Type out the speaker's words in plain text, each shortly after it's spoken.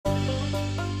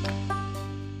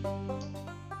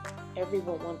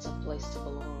Everyone wants a place to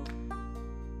belong.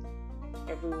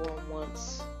 Everyone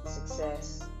wants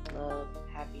success, love,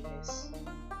 happiness,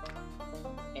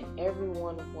 and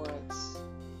everyone wants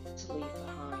to leave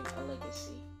behind a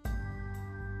legacy.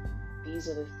 These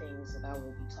are the things that I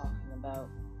will be talking about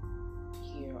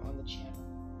here on the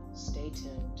channel. Stay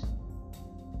tuned.